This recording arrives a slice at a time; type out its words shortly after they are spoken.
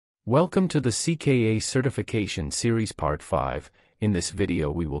Welcome to the CKA Certification Series Part 5. In this video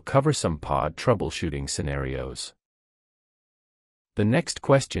we will cover some pod troubleshooting scenarios. The next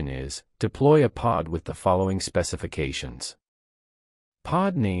question is, deploy a pod with the following specifications.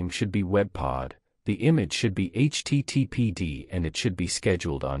 Pod name should be WebPod, the image should be HTTPD and it should be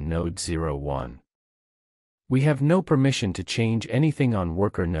scheduled on node 01. We have no permission to change anything on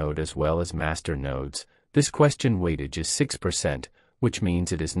worker node as well as master nodes. This question weightage is 6%, which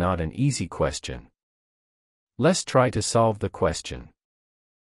means it is not an easy question. Let's try to solve the question.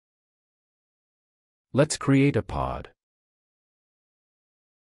 Let's create a pod.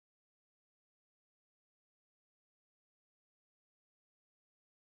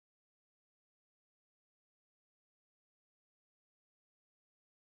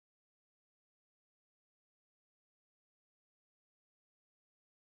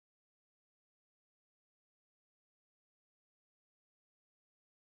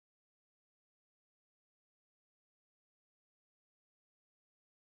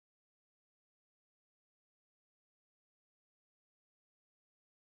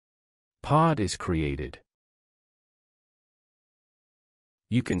 Pod is created.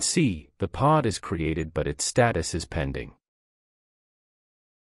 You can see, the pod is created but its status is pending.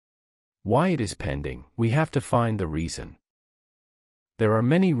 Why it is pending, we have to find the reason. There are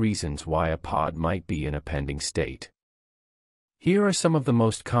many reasons why a pod might be in a pending state. Here are some of the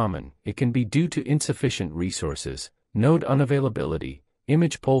most common. It can be due to insufficient resources, node unavailability,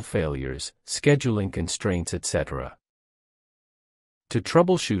 image pull failures, scheduling constraints, etc. To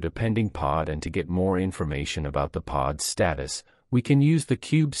troubleshoot a pending pod and to get more information about the pod's status, we can use the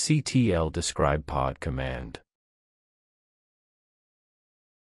kubectl describe pod command.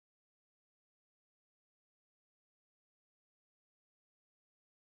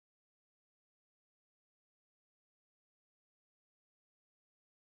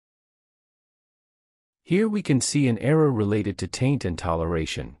 Here we can see an error related to taint and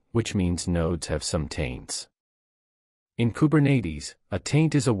toleration, which means nodes have some taints. In Kubernetes, a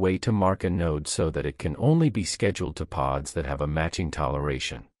taint is a way to mark a node so that it can only be scheduled to pods that have a matching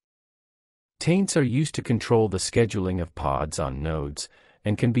toleration. Taints are used to control the scheduling of pods on nodes,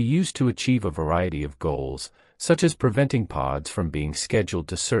 and can be used to achieve a variety of goals, such as preventing pods from being scheduled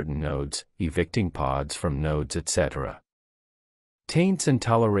to certain nodes, evicting pods from nodes, etc. Taints and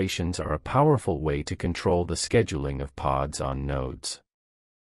tolerations are a powerful way to control the scheduling of pods on nodes.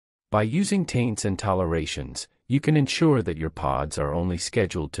 By using taints and tolerations, you can ensure that your pods are only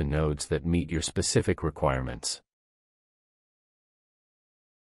scheduled to nodes that meet your specific requirements.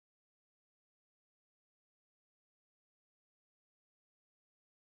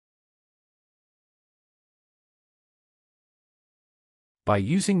 By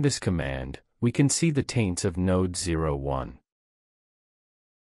using this command, we can see the taints of node 01.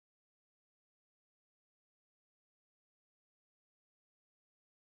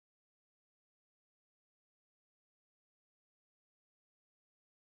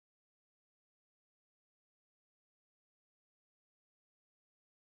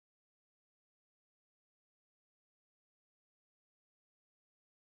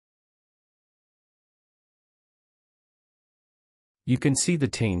 You can see the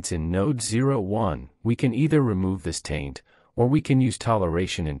taints in node 01. We can either remove this taint, or we can use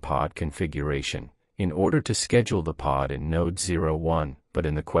toleration in pod configuration, in order to schedule the pod in node 01, but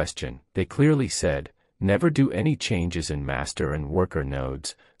in the question, they clearly said, never do any changes in master and worker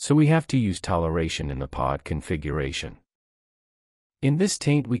nodes, so we have to use toleration in the pod configuration. In this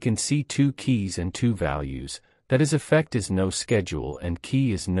taint we can see two keys and two values, that is effect is no schedule and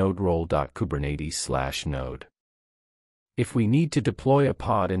key is node role.kubernetes/node. If we need to deploy a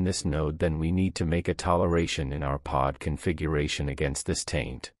pod in this node, then we need to make a toleration in our pod configuration against this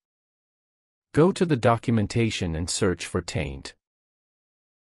taint. Go to the documentation and search for taint.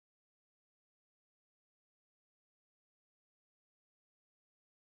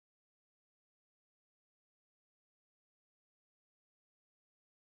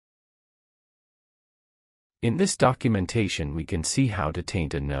 In this documentation we can see how to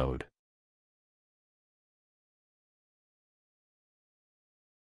taint a node.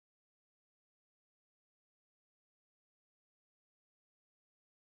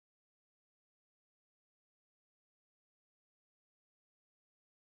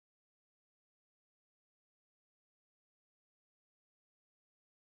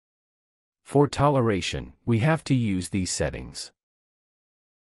 For toleration, we have to use these settings.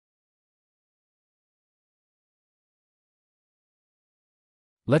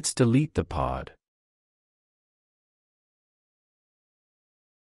 Let's delete the pod.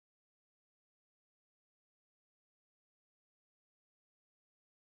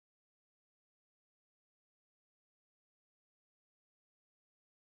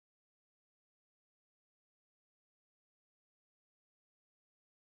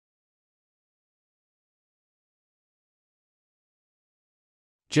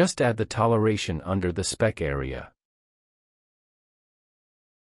 Just add the toleration under the spec area.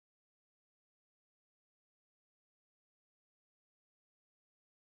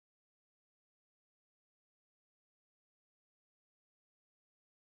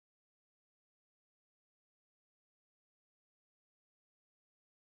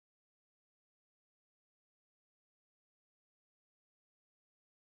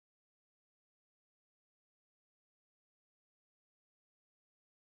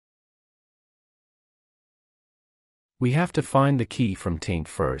 We have to find the key from Taint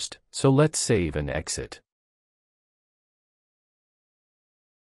first, so let's save and exit.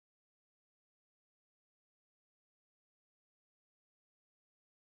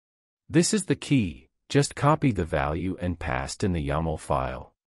 This is the key, just copy the value and paste in the YAML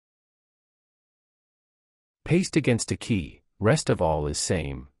file. Paste against a key, rest of all is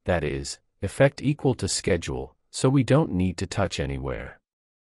same, that is, effect equal to schedule, so we don't need to touch anywhere.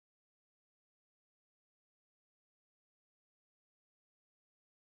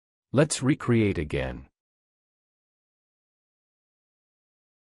 Let's recreate again.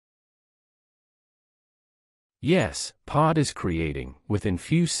 Yes, pod is creating. Within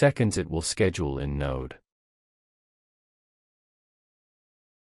few seconds it will schedule in Node.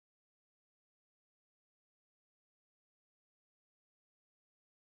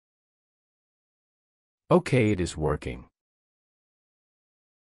 Okay, it is working.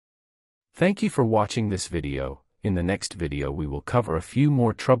 Thank you for watching this video. In the next video we will cover a few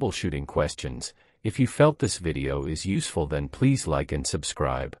more troubleshooting questions. If you felt this video is useful, then please like and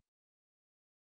subscribe.